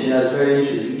 senses, it's very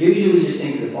interesting. Usually we just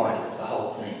think of the body, that's the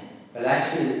whole thing. But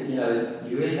actually,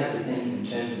 you really have to think in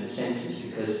terms of the senses,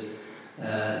 because,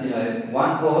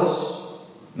 one horse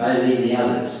may lead the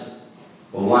others,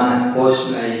 or one horse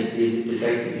may be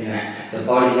defective, the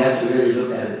body, you have to really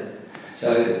look at it. So,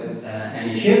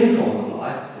 and in human form of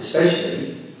life,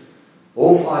 especially,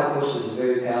 all 5 horses are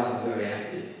very powerful, very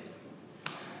active.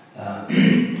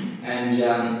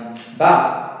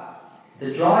 But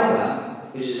the driver,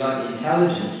 which is like the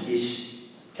intelligence, is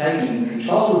taking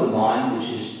control of the mind, which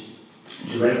is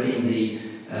directing the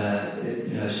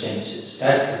senses.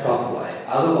 That's the proper way.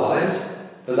 Otherwise,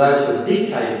 for those who are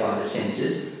dictated by the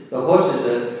senses, the horses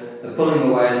are pulling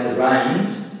away at the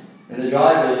reins, and the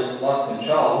driver has lost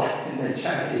control, and the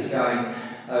chariot is going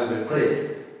over a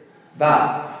cliff.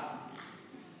 But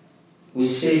we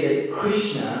see that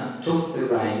Krishna took the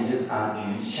reins of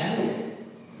Arjuna's chariot.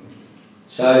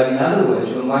 So, in other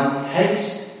words, when one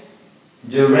takes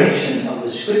direction of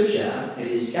the scripture, it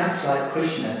is just like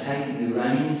Krishna taking the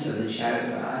reins of the chariot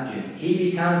of Arjuna.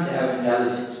 He becomes our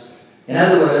intelligence. In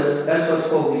other words, that's what's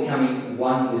called becoming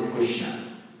one with Krishna.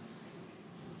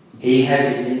 He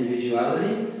has his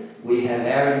individuality, we have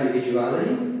our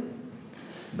individuality,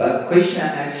 but Krishna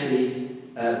actually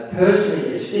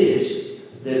personally assists.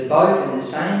 They're both in the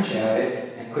same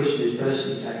chariot, and Krishna is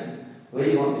personally taken. Where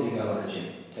do you want me to go,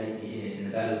 Arjuna? Take me here in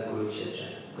the battle of Kurukshetra.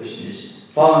 Krishna is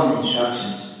following the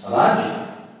instructions of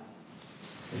Arjuna.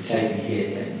 Take me here,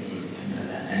 take me here, take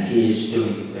that. And he is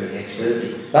doing it very expertly.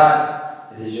 But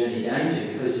if there's any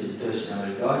danger, because he's the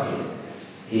personality of God here,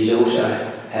 he also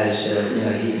has,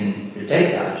 he can protect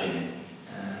Arjuna.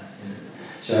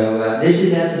 So this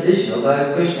is our position.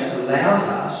 Although Krishna allows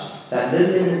us that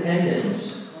little independence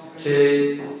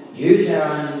to use our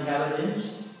own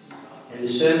intelligence and to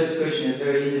service Krishna in a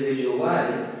very individual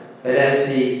way, but as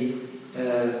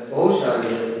also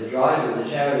the driver of the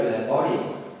chariot of our body,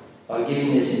 by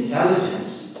giving us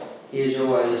intelligence, he is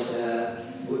always,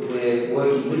 we're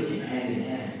working with him hand in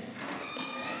hand.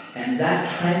 And that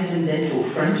transcendental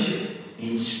friendship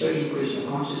in spreading Krishna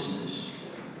consciousness,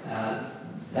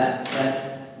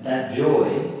 that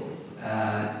joy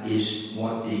is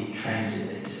what the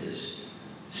transcendentalists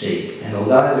seek. And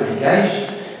although they're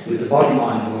engaged with the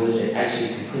body-mind worlds, they're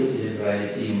actually completely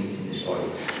liberated even within this body.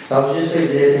 So I'll just leave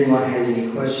it there if anyone has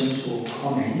any questions or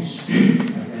comments about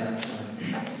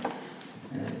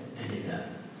any of that.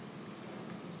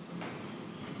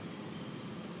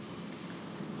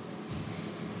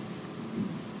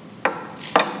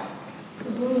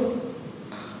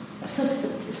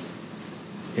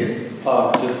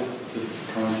 Oh,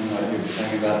 just commenting like you were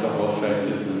saying about the horse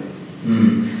races and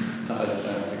so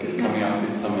I guess coming up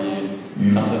this time of year,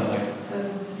 sometimes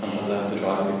I have to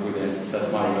drive people there. That's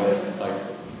my worst.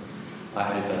 I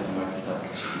hate that the most.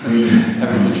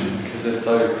 Having to, because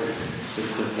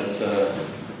it's just such a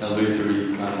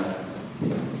illusory kind of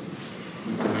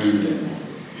mood.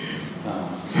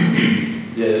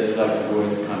 It's like the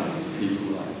always kind of people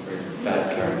like very bad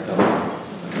character.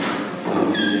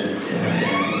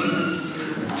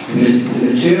 The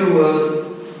material world,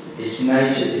 its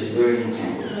nature is very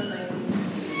entangled.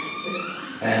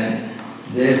 And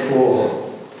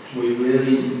therefore, we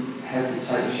really have to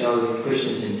take show of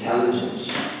Krishna's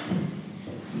intelligence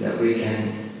that we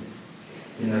can,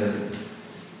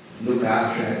 look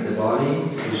after the body,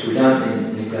 because we don't need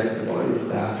to neglect the body,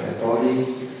 look after our body,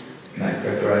 make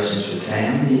preparations for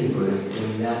family if we're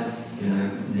doing that,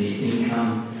 need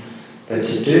income. But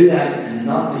to do that and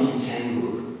not be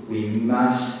entangled, we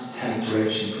must take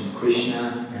direction from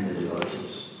Krishna and the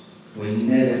devotees. We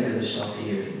never ever stop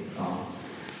hearing from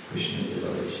Krishna and the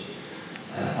devotees.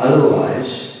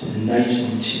 Otherwise, the nature,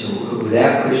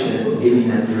 without Krishna giving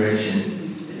that direction,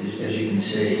 as you can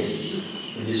see,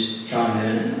 we just try and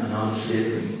earn an honest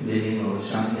living or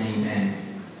something, and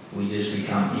we just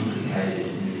become implicated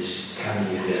in this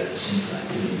Kali-yuga sinful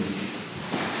activity.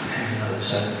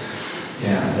 So,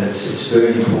 it's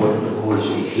very important to always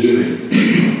be hearing.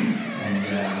 And,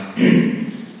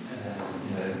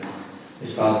 as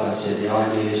Bhāgavatam said, the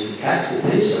idea is to catch the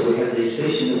fish, so we have these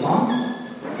fish in the pond,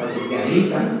 but we're going to eat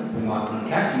them. We might want to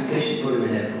catch some fish and put them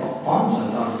in a pond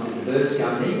sometimes, but the birds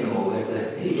come and eat them all, we have to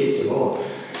eat them all.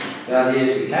 The idea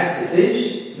is to catch the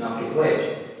fish, not get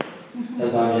wet.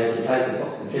 Sometimes you have to take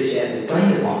the fish out to clean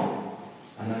the pond.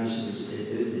 I noticed there was a dead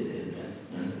bird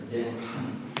there.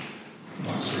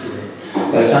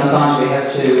 But sometimes we have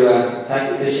to take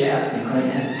the fish out and clean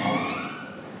out the pond.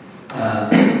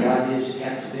 The idea is to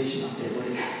catch the fish, not get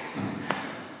wet.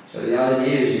 So the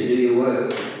idea is to do your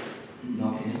work,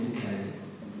 not get implicated.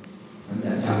 And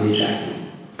that'll be attractive.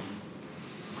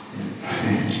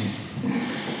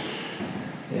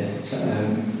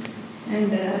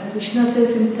 And Krishna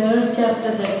says in 3rd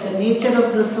chapter that the nature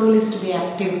of the soul is to be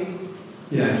active.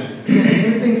 Yeah.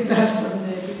 Everything starts from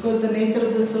there. Because the nature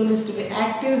of the soul is to be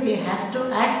active, he has to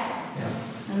act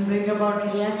and bring about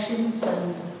reactions.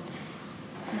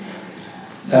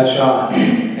 That's right.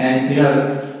 And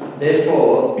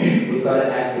therefore, we've got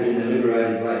to act in a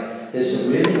liberated way. There's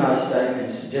some really nice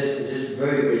statements, just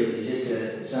very briefly, just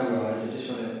to summarise, I just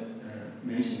want to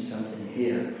mention something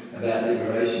here about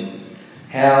liberation.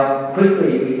 How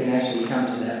quickly we can actually come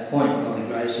to that point by the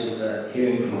grace of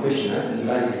hearing from Krishna in the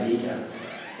Bhagavad Gita.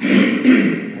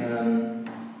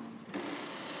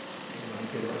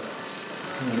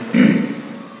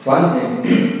 One thing.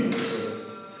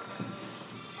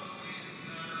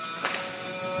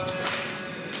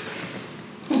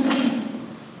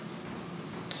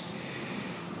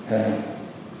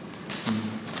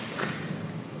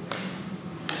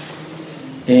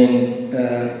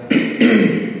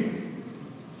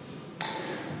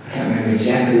 I can't remember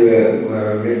exactly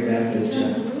where I read that,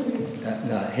 but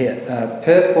no, here.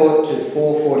 Purport to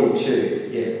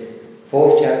 442,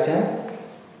 4th chapter,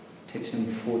 text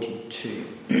number 42.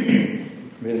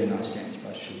 Really nice sentence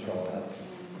by Sri Prabhupada.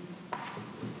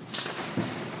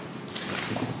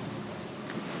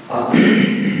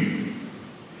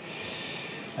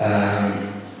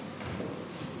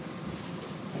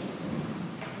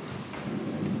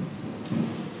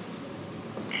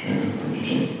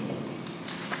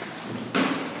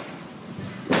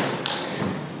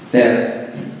 Now,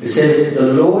 it says, the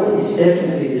Lord is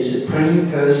definitely the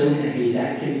Supreme Person and His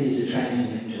activities are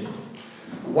transcendental.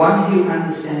 One who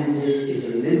understands this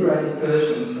is a liberated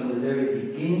person from the very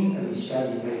beginning of his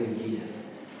study of Bhagavad Gita.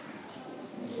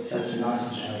 Such a nice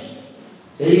instruction.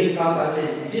 So even Prabhupada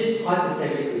says, you just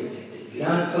hypothetically accept it. You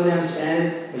don't fully understand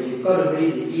it, but you've got to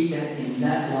read the Gita in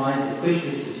that line that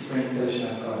Krishna is the Supreme Person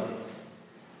of God.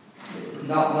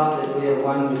 Not that we are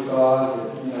one with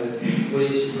God, that we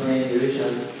are supreme,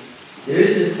 there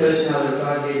is a personality of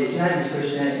God here, his name is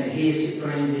Krishna, and he is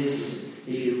supreme. If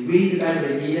you read the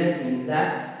Bhagavad Gita in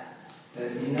that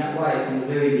way, from the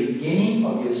very beginning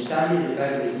of your study of the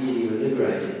Bhagavad Gita, you are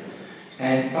liberated.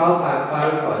 And Prabhupada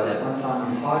clarified that one time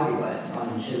in Hyderabad,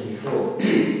 1974.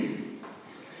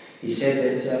 He said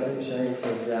that,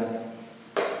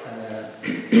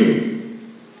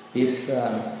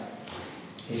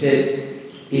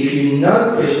 if you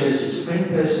know Krishna as the Supreme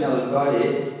Personality of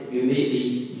Godhead, you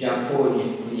immediately jump forward in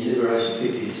your liberation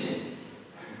 50%.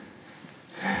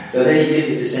 So then he gives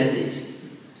a percentage.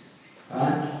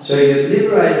 Right? So you're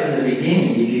liberated from the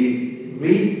beginning if you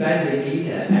read Bhagavad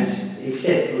Gita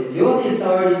except you're the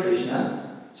authority,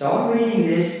 Krishna, so I'm reading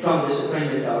this from the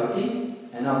Supreme Authority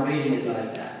and I'm reading it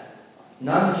like that.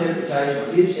 No interpretation.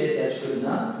 What you've said, that's good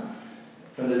enough.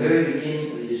 From the very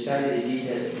beginning of the study of the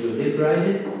Gita, you're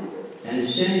liberated. And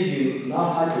as soon as you,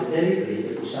 not hypothetically,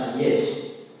 but you're saying, yes,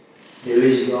 there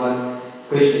is a God,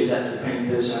 Krishna is that Supreme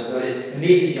Person, I've got it,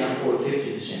 immediately jump forward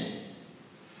 50%.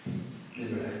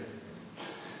 Liberated.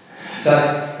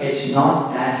 So it's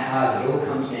not that hard, it all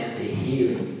comes down to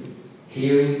hearing.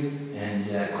 Hearing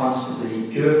and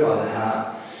constantly purify the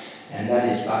heart, and that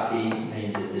is bhakti,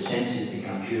 means that the senses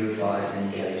become purified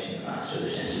and engaged in the master of the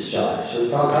senses. So the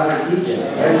Bhagavad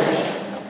Gita,